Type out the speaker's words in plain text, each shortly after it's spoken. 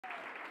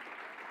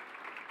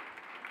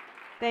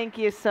Thank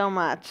you so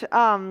much.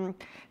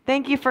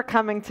 Thank you for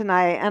coming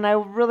tonight. And I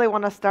really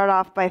want to start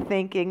off by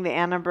thanking the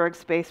Annenberg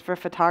Space for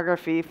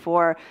Photography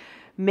for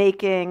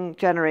making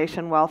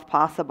Generation Wealth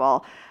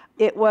possible.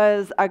 It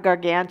was a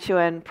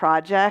gargantuan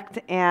project,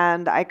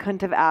 and I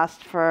couldn't have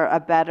asked for a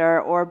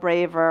better or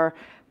braver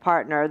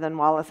partner than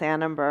Wallace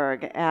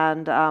Annenberg.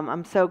 And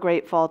I'm so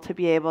grateful to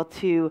be able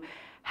to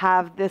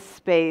have this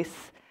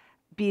space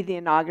be the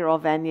inaugural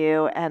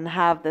venue and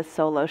have this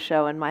solo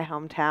show in my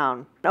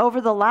hometown.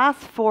 Over the last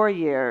 4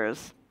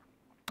 years,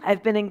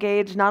 I've been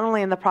engaged not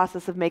only in the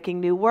process of making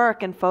new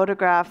work in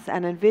photographs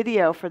and in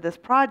video for this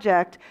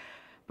project,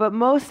 but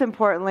most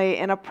importantly,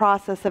 in a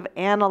process of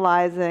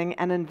analyzing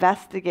and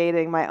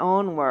investigating my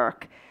own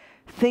work,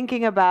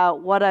 thinking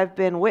about what I've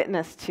been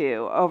witness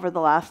to over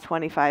the last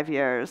 25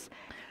 years.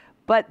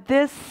 But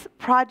this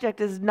project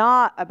is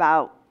not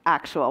about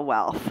actual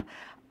wealth.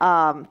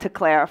 To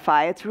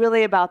clarify, it's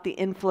really about the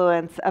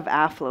influence of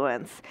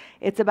affluence.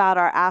 It's about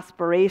our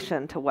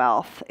aspiration to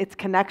wealth, its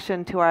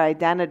connection to our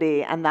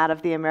identity and that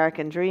of the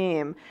American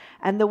dream,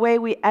 and the way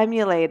we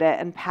emulate it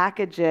and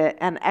package it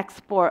and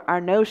export our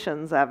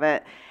notions of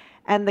it,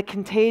 and the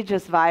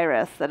contagious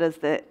virus that is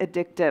the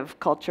addictive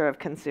culture of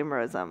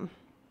consumerism.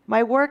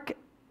 My work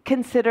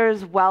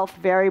considers wealth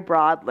very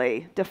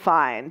broadly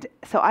defined.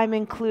 So I'm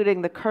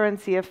including the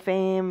currency of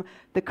fame,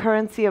 the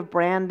currency of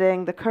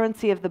branding, the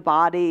currency of the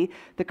body,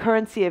 the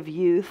currency of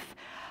youth.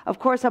 Of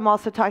course, I'm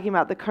also talking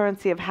about the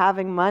currency of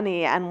having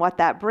money and what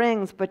that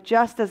brings, but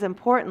just as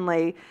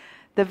importantly,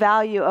 the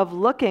value of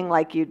looking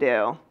like you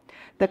do,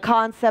 the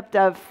concept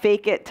of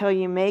fake it till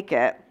you make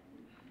it,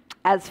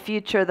 as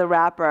Future the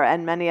rapper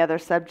and many other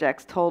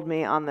subjects told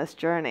me on this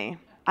journey.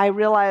 I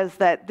realized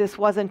that this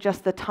wasn't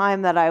just the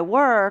time that I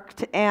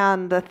worked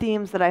and the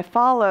themes that I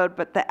followed,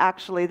 but that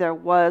actually there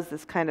was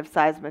this kind of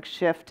seismic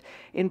shift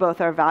in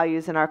both our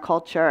values and our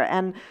culture,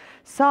 and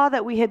saw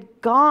that we had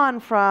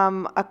gone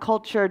from a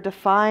culture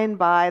defined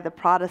by the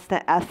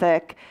Protestant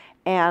ethic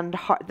and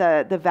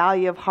the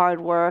value of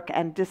hard work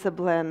and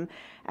discipline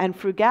and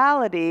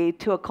frugality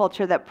to a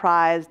culture that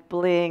prized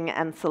bling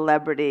and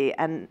celebrity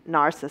and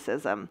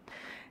narcissism.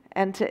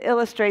 And to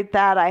illustrate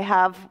that, I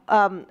have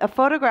a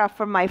photograph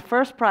from my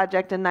first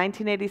project in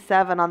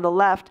 1987 on the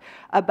left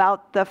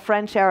about the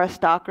French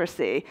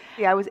aristocracy.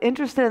 I was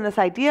interested in this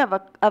idea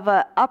of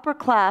an upper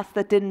class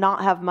that did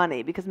not have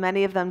money, because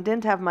many of them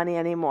didn't have money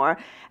anymore,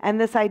 and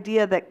this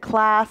idea that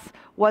class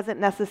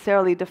wasn't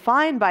necessarily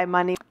defined by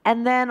money.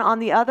 And then on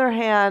the other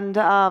hand,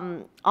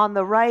 on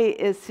the right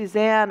is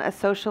Suzanne, a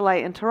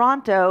socialite in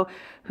Toronto,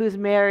 who's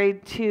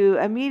married to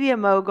a media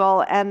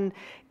mogul and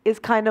is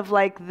kind of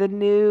like the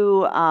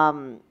new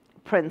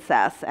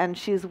princess, and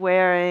she's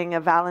wearing a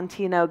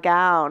Valentino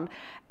gown,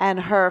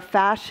 and her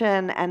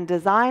fashion and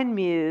design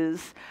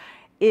muse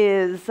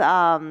is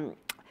a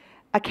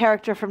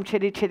character from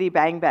Chitty Chitty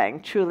Bang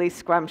Bang, truly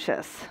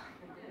scrumptious.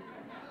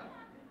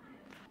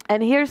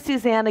 And here's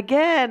Suzanne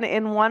again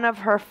in one of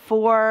her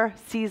 4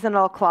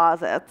 seasonal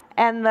closets,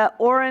 and the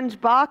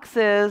orange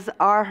boxes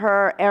are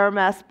her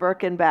Hermes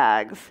Birkin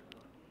bags.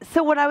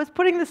 So when I was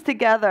putting this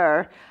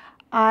together,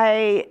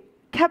 I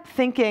kept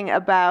thinking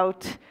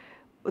about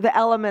the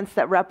elements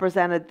that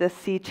represented this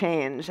sea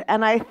change.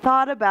 And I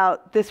thought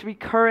about this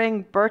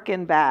recurring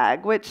Birkin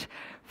bag, which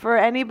for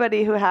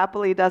anybody who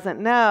happily doesn't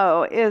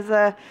know, is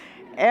a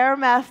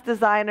Hermes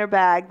designer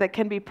bag that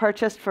can be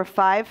purchased for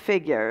 5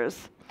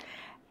 figures.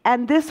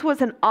 And this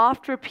was an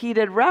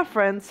oft-repeated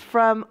reference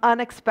from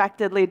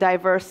unexpectedly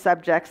diverse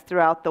subjects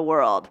throughout the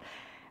world.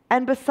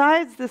 And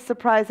besides this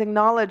surprising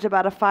knowledge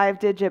about a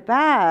 5-digit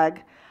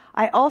bag,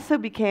 I also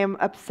became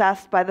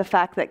obsessed by the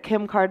fact that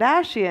Kim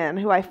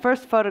Kardashian, who I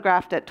first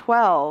photographed at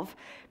 12,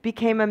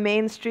 became a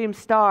mainstream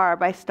star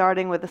by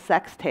starting with a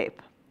sex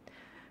tape.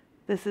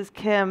 This is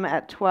Kim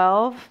at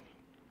 12,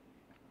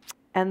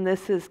 and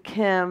this is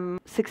Kim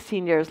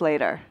 16 years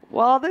later.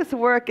 While this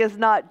work is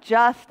not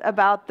just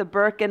about the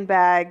Birkin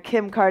bag,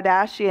 Kim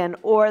Kardashian,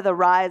 or the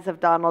rise of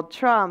Donald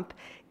Trump,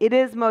 it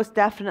is most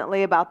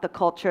definitely about the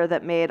culture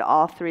that made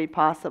all 3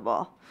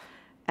 possible.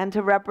 And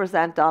to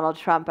represent Donald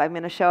Trump, I'm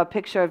going to show a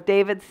picture of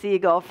David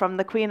Siegel from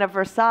the Queen of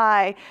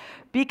Versailles,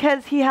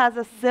 because he has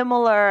a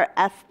similar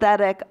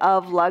aesthetic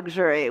of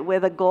luxury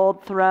with a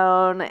gold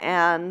throne,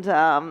 and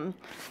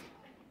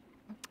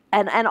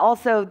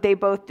also they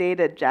both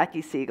dated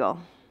Jackie Siegel.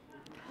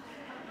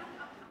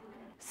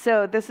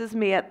 So this is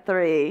me at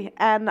 3,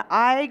 and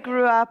I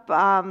grew up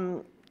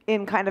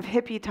in kind of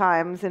hippie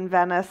times in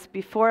Venice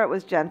before it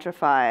was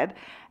gentrified.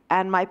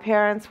 And my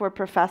parents were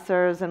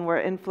professors and were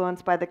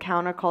influenced by the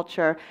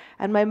counterculture.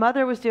 And my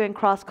mother was doing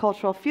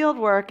cross-cultural field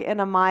work in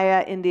a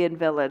Maya Indian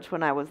village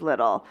when I was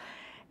little.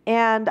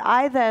 And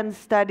I then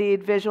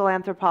studied visual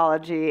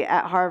anthropology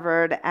at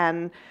Harvard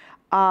and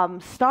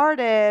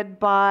started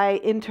by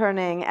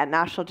interning at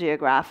National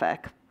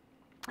Geographic.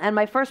 And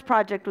my first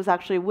project was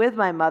actually with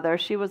my mother.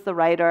 She was the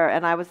writer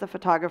and I was the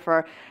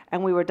photographer,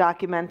 and we were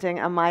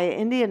documenting a Maya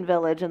Indian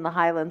village in the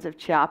highlands of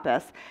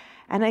Chiapas.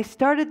 And I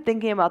started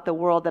thinking about the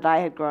world that I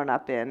had grown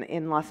up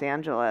in Los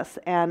Angeles,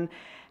 and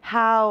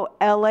how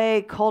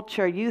LA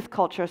culture, youth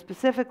culture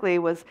specifically,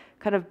 was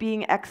kind of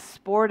being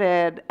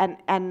exported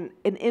and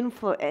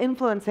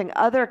influencing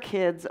other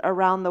kids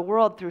around the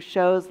world through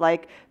shows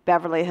like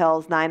Beverly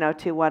Hills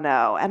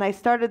 90210. And I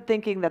started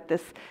thinking that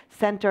this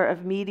center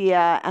of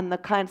media and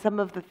some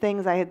of the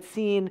things I had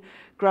seen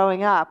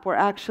growing up were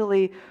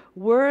actually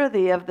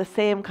worthy of the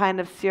same kind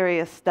of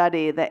serious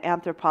study that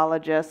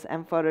anthropologists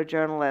and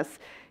photojournalists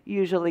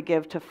usually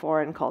give to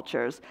foreign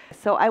cultures.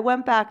 So I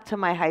went back to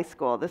my high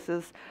school. This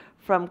is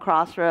from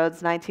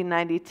Crossroads,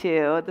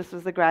 1992. This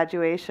was the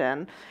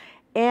graduation.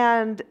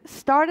 And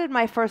started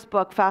my first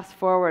book, Fast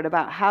Forward,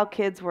 about how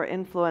kids were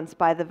influenced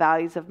by the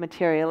values of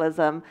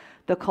materialism,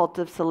 the cult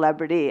of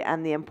celebrity,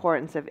 and the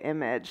importance of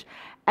image.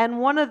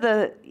 And one of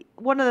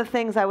the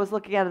things I was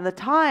looking at the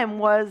time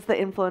was the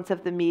influence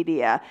of the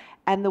media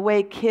and the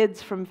way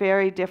kids from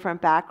very different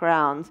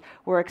backgrounds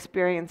were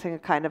experiencing a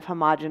kind of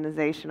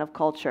homogenization of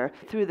culture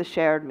through the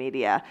shared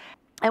media.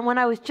 And when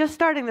I was just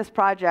starting this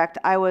project,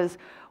 I was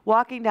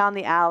walking down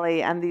the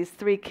alley and these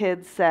three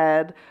kids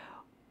said,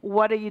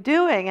 "What are you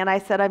doing?" And I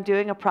said, "I'm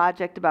doing a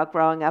project about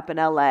growing up in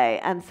LA."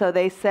 And so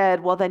they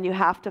said, "Well, then you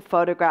have to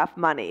photograph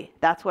money.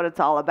 That's what it's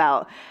all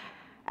about."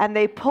 And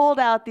they pulled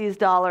out these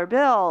dollar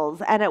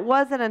bills. And it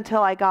wasn't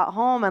until I got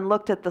home and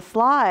looked at the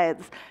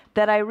slides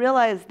that I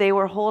realized they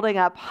were holding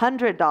up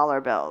 $100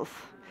 bills.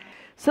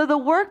 So the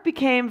work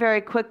became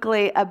very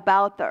quickly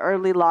about the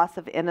early loss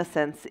of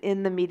innocence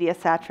in the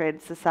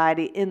media-saturated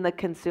society, in the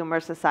consumer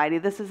society.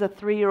 This is a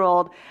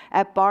 3-year-old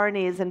at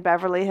Barney's in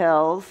Beverly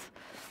Hills.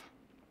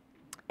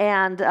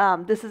 And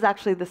this is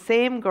actually the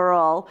same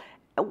girl.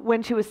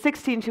 When she was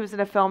 16, she was in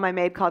a film I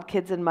made called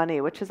Kids and Money,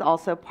 which is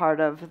also part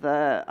of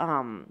the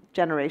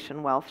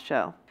Generation Wealth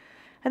show.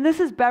 And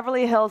this is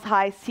Beverly Hills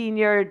High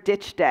Senior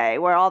Ditch Day,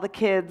 where all the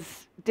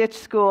kids ditch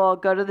school,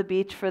 go to the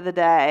beach for the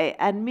day.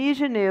 And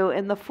Mijanu,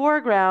 in the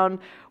foreground,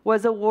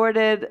 was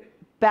awarded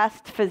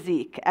Best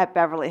Physique at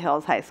Beverly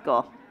Hills High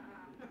School.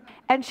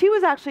 And she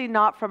was actually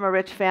not from a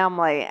rich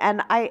family.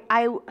 And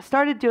I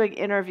started doing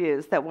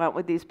interviews that went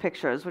with these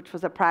pictures, which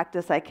was a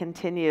practice I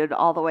continued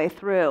all the way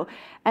through.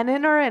 And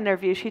in her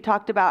interview, she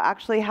talked about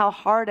actually how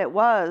hard it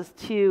was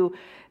to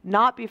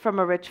not be from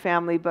a rich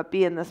family, but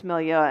be in this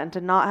milieu and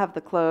to not have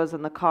the clothes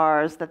and the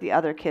cars that the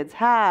other kids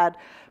had.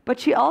 But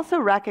she also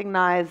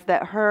recognized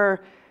that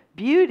her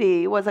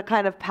beauty was a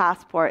kind of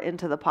passport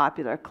into the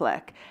popular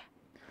clique.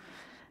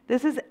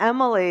 This is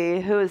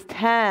Emily, who is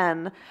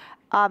 10.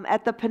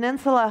 At the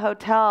Peninsula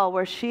Hotel,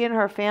 where she and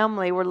her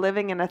family were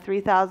living in a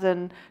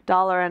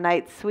 $3,000 a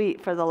night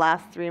suite for the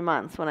last 3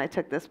 months when I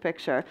took this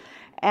picture.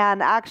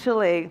 And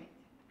actually,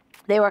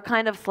 they were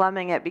kind of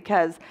slumming it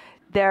because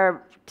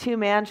their 2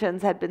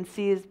 mansions had been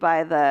seized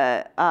by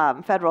the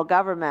federal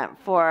government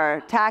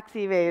for tax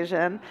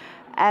evasion.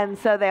 And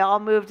so they all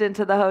moved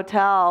into the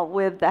hotel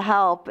with the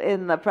help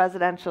in the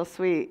presidential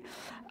suite.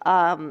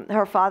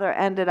 Her father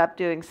ended up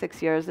doing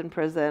 6 years in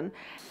prison.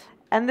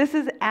 And this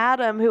is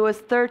Adam, who was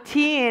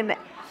 13,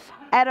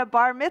 at a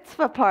bar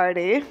mitzvah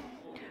party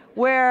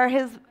where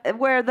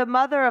the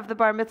mother of the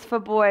bar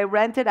mitzvah boy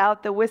rented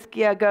out the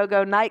Whiskey A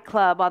Go-Go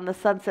nightclub on the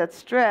Sunset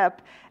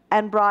Strip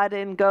and brought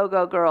in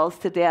go-go girls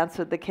to dance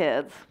with the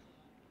kids.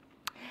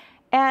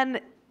 And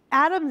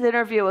Adam's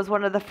interview was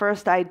one of the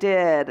first I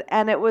did,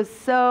 and it was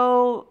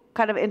so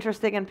kind of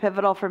interesting and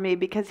pivotal for me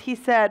because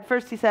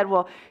first he said,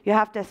 well, you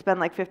have to spend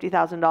like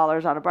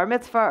 $50,000 on a bar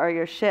mitzvah or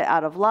you're shit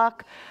out of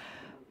luck.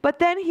 But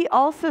then he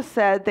also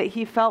said that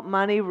he felt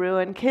money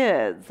ruined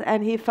kids,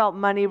 and he felt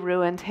money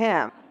ruined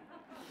him.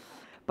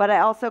 But I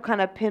also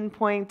kind of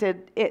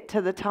pinpointed it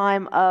to the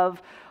time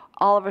of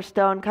Oliver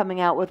Stone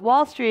coming out with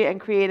Wall Street and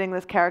creating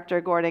this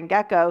character, Gordon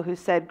Gekko, who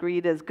said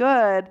greed is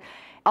good.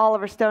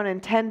 Oliver Stone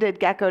intended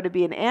Gekko to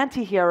be an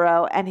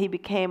anti-hero, and he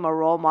became a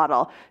role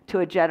model to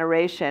a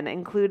generation,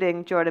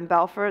 including Jordan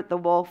Belfort, the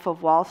Wolf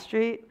of Wall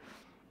Street,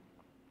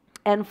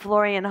 and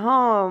Florian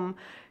Home,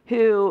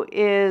 who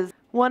is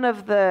one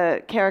of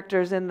the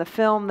characters in the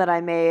film that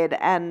I made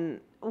and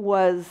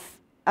was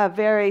a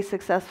very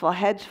successful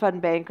hedge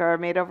fund banker,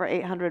 made over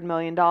 $800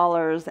 million,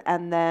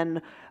 and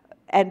then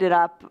ended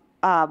up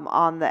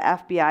on the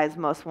FBI's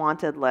most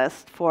wanted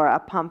list for a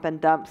pump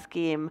and dump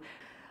scheme.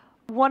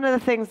 One of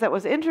the things that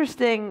was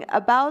interesting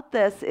about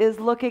this is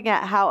looking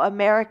at how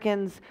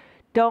Americans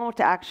don't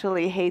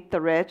actually hate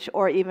the rich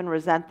or even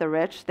resent the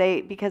rich,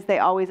 because they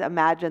always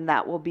imagine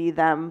that will be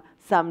them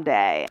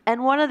someday.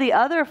 And one of the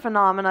other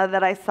phenomena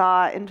that I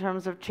saw in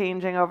terms of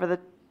changing over the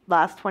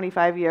last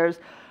 25 years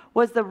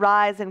was the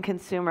rise in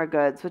consumer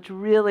goods, which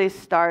really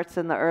starts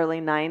in the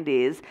early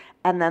 90s,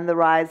 and then the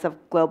rise of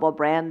global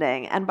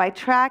branding. And by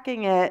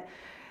tracking it,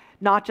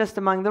 not just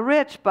among the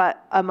rich,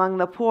 but among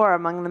the poor,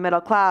 among the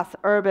middle class,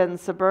 urban,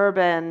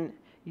 suburban,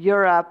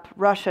 Europe,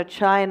 Russia,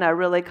 China,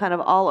 really kind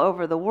of all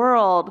over the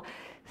world,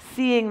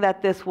 seeing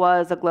that this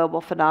was a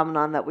global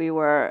phenomenon that we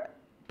were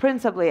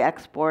principally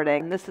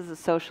exporting. This is a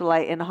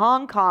socialite in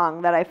Hong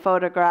Kong that I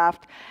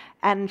photographed,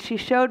 and she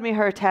showed me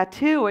her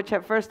tattoo, which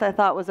at first I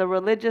thought was a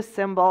religious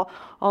symbol,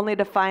 only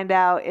to find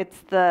out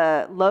it's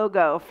the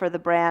logo for the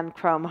brand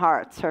Chrome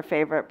Hearts, her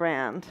favorite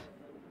brand.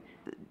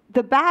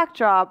 the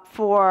backdrop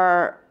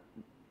for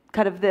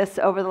kind of this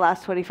over the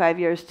last 25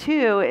 years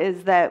too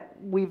is that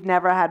we've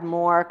never had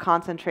more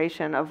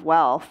concentration of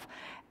wealth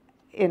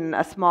in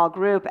a small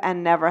group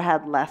and never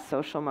had less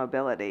social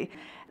mobility.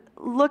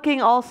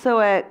 Looking also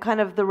at kind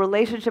of the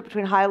relationship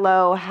between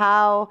high-low,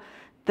 how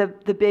the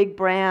big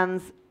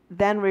brands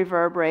then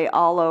reverberate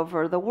all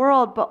over the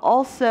world, but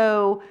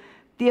also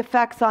the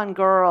effects on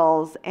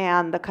girls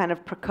and the kind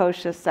of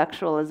precocious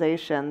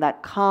sexualization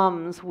that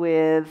comes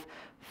with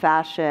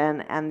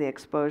fashion and the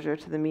exposure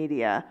to the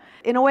media.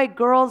 In a way,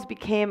 girls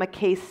became a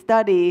case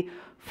study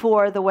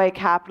for the way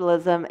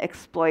capitalism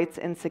exploits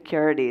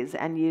insecurities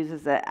and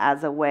uses it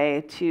as a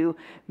way to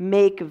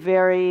make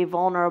very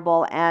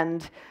vulnerable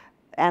and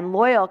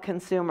loyal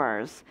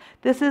consumers.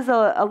 This is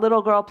a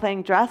little girl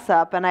playing dress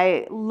up, and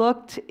I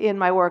looked in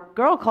my work,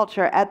 Girl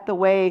Culture, at the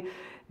way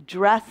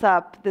dress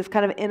up, this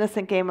kind of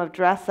innocent game of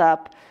dress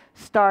up,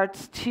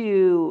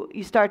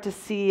 you start to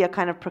see a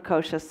kind of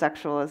precocious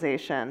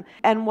sexualization.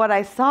 And what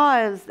I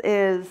saw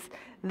is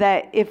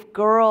that if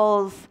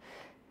girls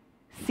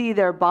see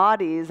their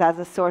bodies as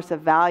a source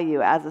of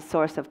value, as a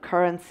source of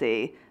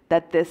currency,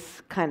 that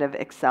this kind of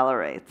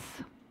accelerates.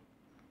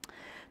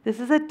 This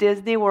is at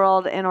Disney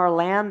World in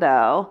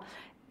Orlando,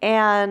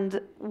 and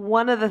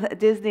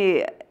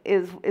Disney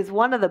is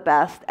one of the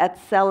best at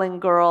selling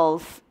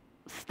girls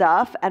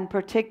stuff, and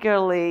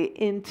particularly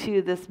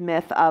into this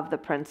myth of the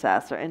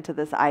princess, or into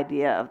this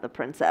idea of the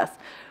princess,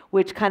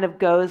 which kind of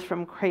goes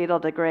from cradle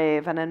to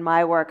grave. And in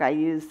my work, I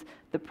use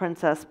the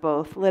princess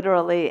both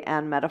literally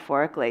and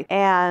metaphorically.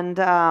 And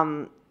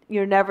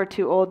you're never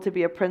too old to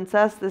be a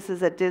princess. This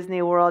is at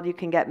Disney World. You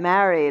can get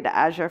married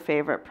as your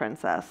favorite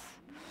princess.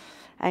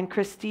 And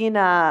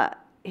Christina,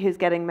 who's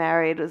getting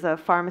married, was a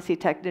pharmacy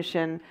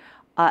technician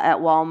at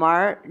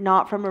Walmart,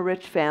 not from a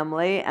rich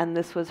family, and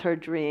this was her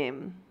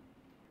dream.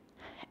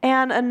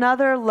 And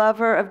another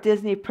lover of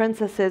Disney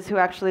princesses who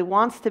actually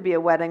wants to be a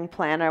wedding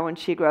planner when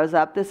she grows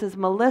up. This is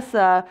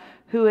Melissa,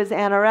 who is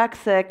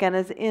anorexic and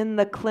is in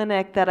the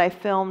clinic that I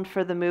filmed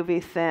for the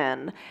movie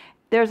Thin.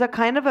 There's a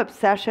kind of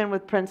obsession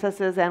with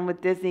princesses and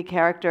with Disney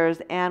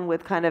characters and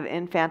with kind of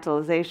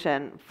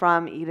infantilization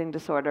from eating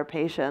disorder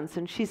patients.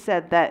 And she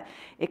said that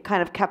it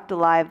kind of kept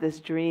alive this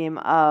dream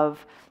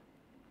of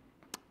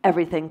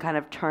everything kind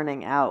of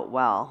turning out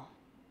well.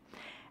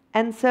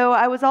 And so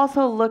I was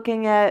also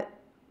looking at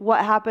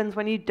what happens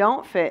when you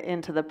don't fit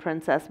into the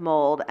princess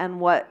mold and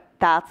what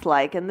that's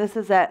like. And this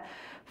is at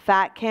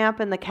Fat Camp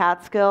in the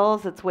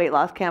Catskills. It's weight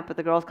loss camp, but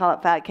the girls call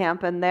it Fat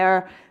Camp. And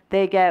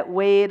they get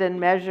weighed and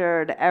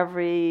measured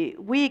every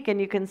week.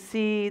 And you can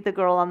see the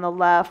girl on the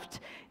left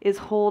is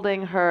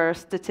holding her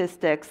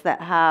statistics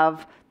that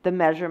have the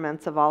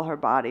measurements of all her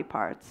body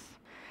parts.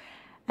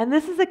 And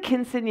this is a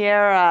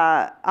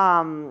quinceañera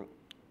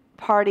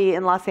party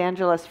in Los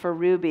Angeles for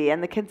Ruby,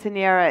 and the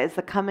quinceañera is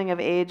the coming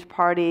of age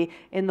party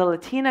in the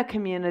Latina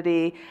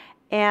community,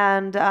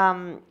 and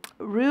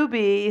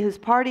Ruby, whose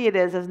party it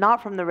is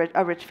not from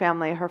a rich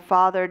family. Her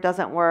father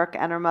doesn't work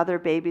and her mother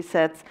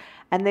babysits,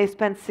 and they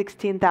spent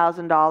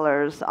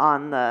 $16,000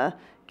 on the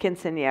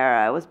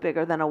quinceañera. It was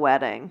bigger than a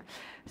wedding.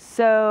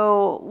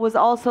 So was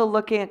also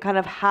looking at kind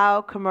of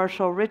how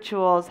commercial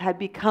rituals had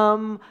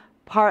become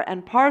part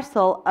and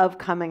parcel of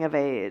coming of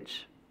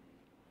age.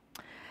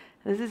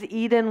 This is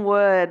Eden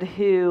Wood,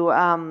 who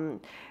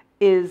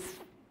is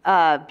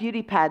a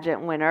beauty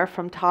pageant winner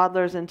from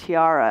Toddlers and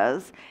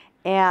Tiaras,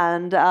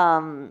 and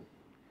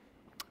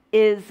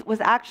was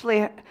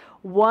actually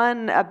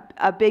won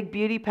a big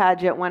beauty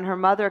pageant when her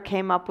mother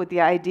came up with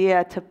the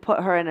idea to put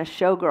her in a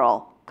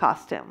showgirl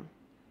costume.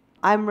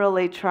 I'm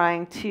really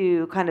trying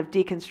to kind of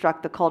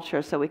deconstruct the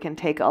culture so we can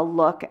take a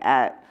look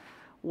at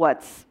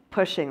what's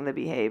pushing the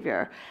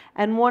behavior.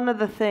 And one of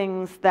the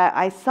things that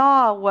I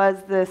saw was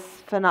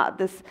this kind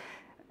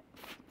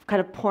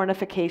of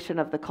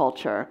pornification of the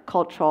culture,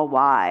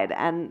 cultural-wide.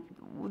 And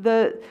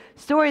the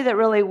story that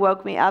really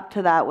woke me up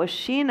to that was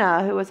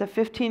Sheena, who was a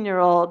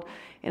 15-year-old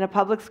in a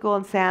public school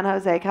in San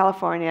Jose,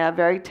 California, a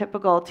very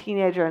typical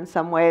teenager in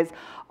some ways,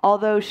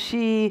 although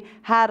she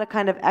had a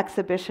kind of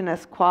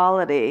exhibitionist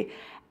quality.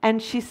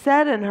 And she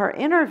said in her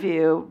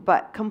interview,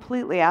 but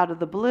completely out of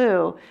the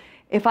blue,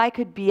 if I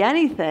could be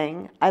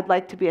anything, I'd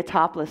like to be a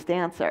topless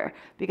dancer,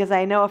 because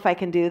I know if I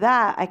can do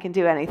that, I can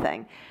do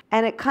anything.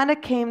 And it kind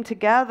of came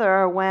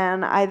together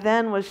when I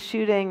then was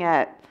shooting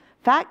at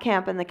Fat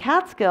Camp in the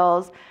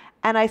Catskills,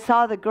 and I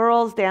saw the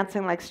girls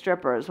dancing like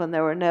strippers when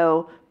there were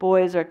no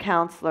boys or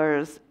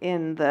counselors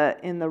in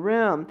the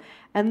room.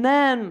 And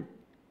then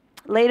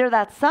later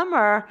that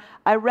summer,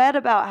 I read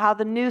about how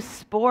the new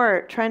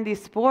trendy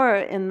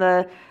sport in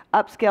the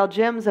upscale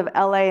gyms of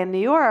LA and New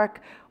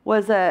York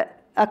was a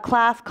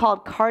class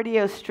called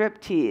cardio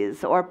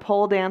striptease, or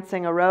pole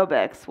dancing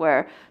aerobics,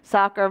 where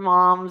soccer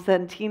moms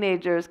and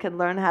teenagers can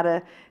learn how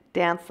to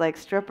dance like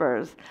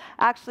strippers.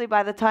 Actually,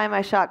 by the time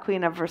I shot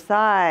Queen of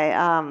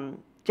Versailles,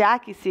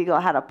 Jackie Siegel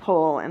had a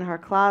pole in her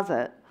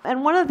closet.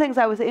 And one of the things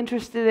I was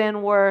interested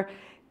in were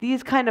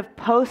these kind of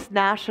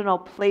post-national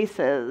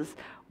places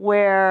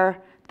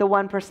where the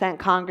 1%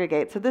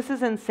 congregate. So this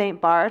is in St.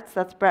 Bart's.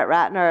 That's Brett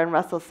Ratner and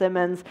Russell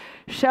Simmons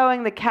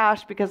showing the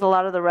cash, because a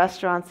lot of the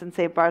restaurants in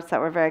St. Bart's that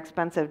were very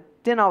expensive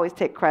didn't always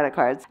take credit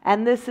cards.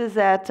 And this is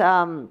at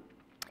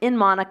in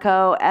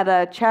Monaco at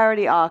a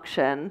charity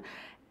auction.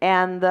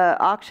 And the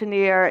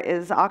auctioneer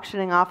is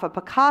auctioning off a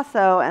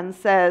Picasso and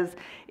says,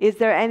 "Is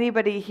there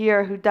anybody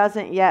here who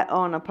doesn't yet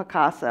own a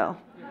Picasso?"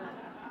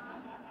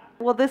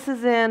 Well, this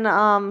is in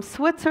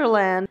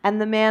Switzerland,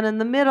 and the man in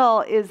the middle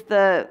is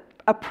the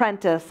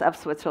apprentice of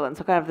Switzerland,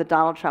 so kind of the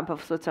Donald Trump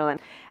of Switzerland.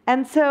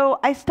 And so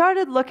I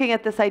started looking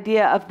at this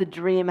idea of the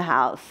dream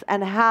house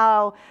and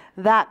how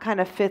that kind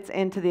of fits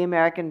into the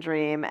American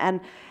dream, and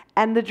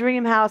the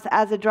dream house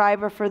as a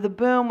driver for the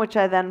boom, which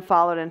I then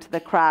followed into the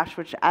crash,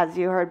 which, as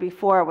you heard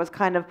before, was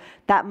kind of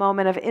that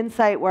moment of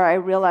insight where I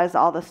realized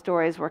all the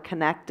stories were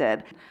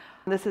connected.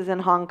 This is in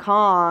Hong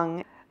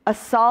Kong. A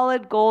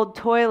solid gold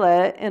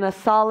toilet in a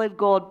solid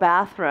gold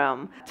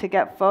bathroom to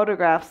get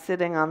photographs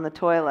sitting on the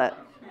toilet.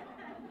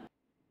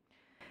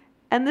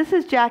 And this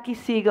is Jackie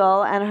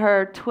Siegel and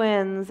her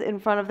twins in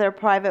front of their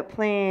private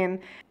plane.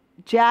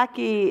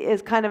 Jackie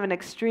is kind of an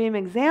extreme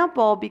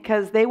example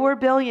because they were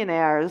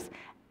billionaires,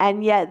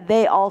 and yet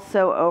they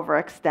also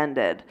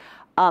overextended.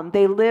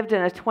 They lived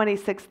in a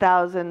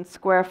 26,000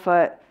 square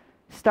foot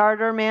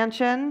starter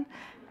mansion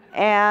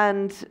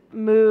and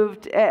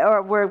moved,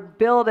 or were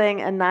building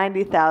a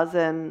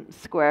 90,000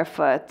 square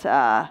foot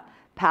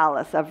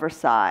palace of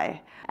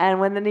Versailles. And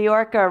when the New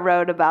Yorker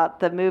wrote about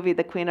the movie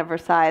The Queen of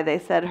Versailles, they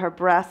said her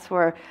breasts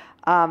were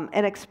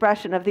an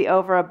expression of the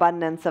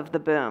overabundance of the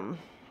boom.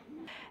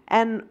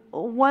 And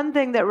one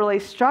thing that really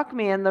struck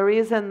me, and the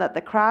reason that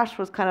the crash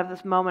was kind of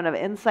this moment of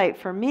insight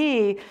for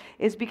me,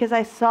 is because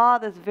I saw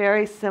this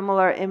very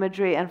similar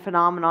imagery and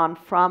phenomenon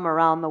from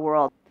around the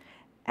world.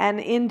 And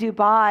in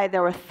Dubai,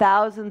 there were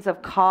thousands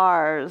of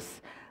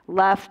cars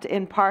left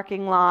in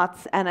parking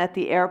lots and at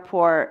the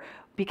airport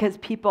because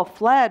people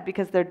fled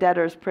because they're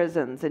debtors'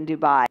 prisons in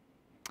Dubai.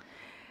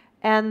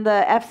 And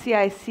the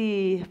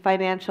FCIC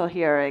financial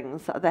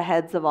hearings, the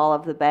heads of all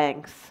of the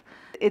banks,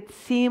 it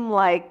seemed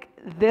like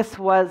this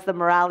was the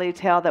morality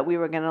tale that we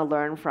were going to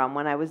learn from.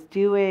 When I was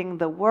doing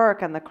the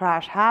work and the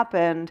crash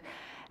happened,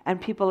 and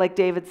people like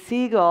David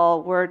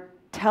Siegel were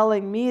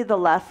telling me the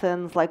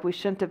lessons, like we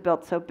shouldn't have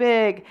built so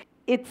big,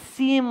 it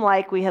seemed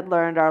like we had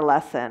learned our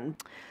lesson.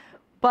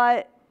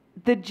 But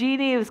the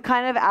genie was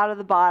kind of out of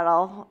the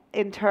bottle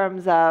in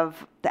terms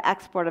of the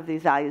export of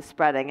these values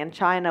spreading, and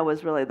China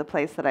was really the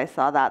place that I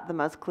saw that the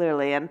most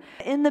clearly. And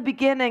in the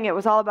beginning, it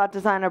was all about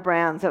designer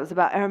brands. It was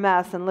about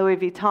Hermes and Louis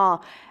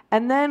Vuitton.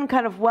 And then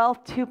kind of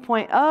Wealth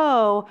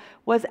 2.0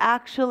 was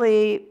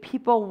actually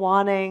people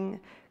wanting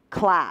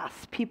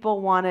class,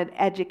 people wanted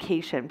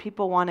education,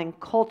 people wanting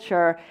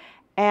culture,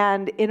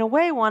 and in a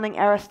way wanting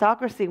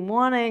aristocracy,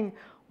 wanting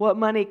what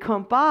money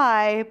couldn't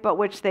buy, but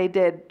which they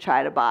did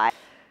try to buy.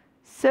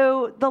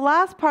 So the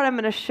last part I'm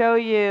going to show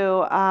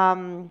you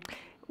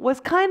was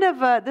kind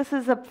of this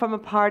is from a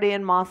party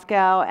in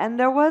Moscow, and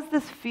there was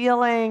this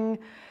feeling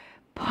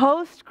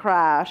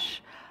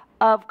post-crash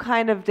of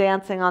kind of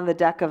dancing on the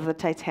deck of the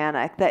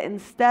Titanic, that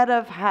instead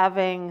of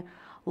having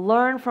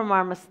learned from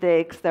our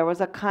mistakes, there was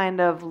a kind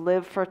of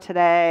live for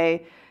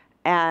today,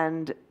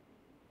 and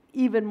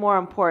even more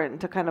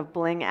important, to kind of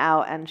bling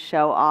out and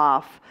show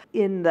off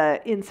in the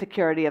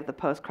insecurity of the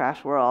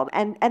post-crash world.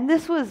 And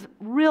this was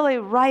really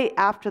right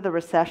after the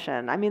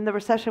recession. I mean, the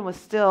recession was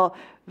still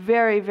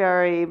very,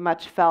 very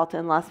much felt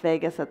in Las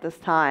Vegas at this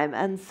time.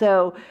 And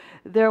so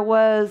there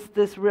was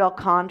this real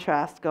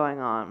contrast going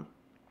on.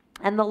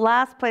 And the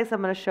last place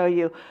I'm going to show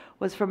you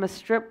was from a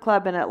strip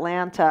club in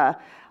Atlanta,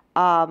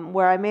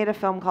 where I made a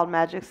film called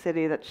Magic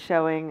City that's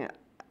showing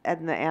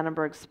in the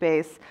Annenberg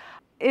space.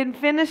 In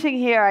finishing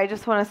here, I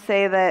just want to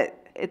say that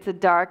it's a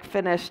dark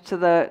finish to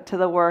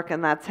the work,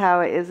 and that's how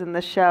it is in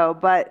the show.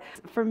 But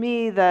for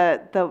me,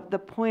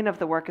 the point of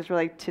the work is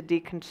really to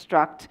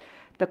deconstruct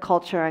the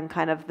culture and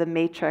kind of the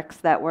matrix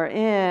that we're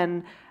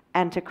in,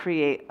 and to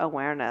create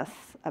awareness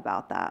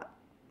about that.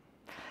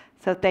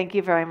 So thank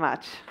you very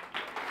much.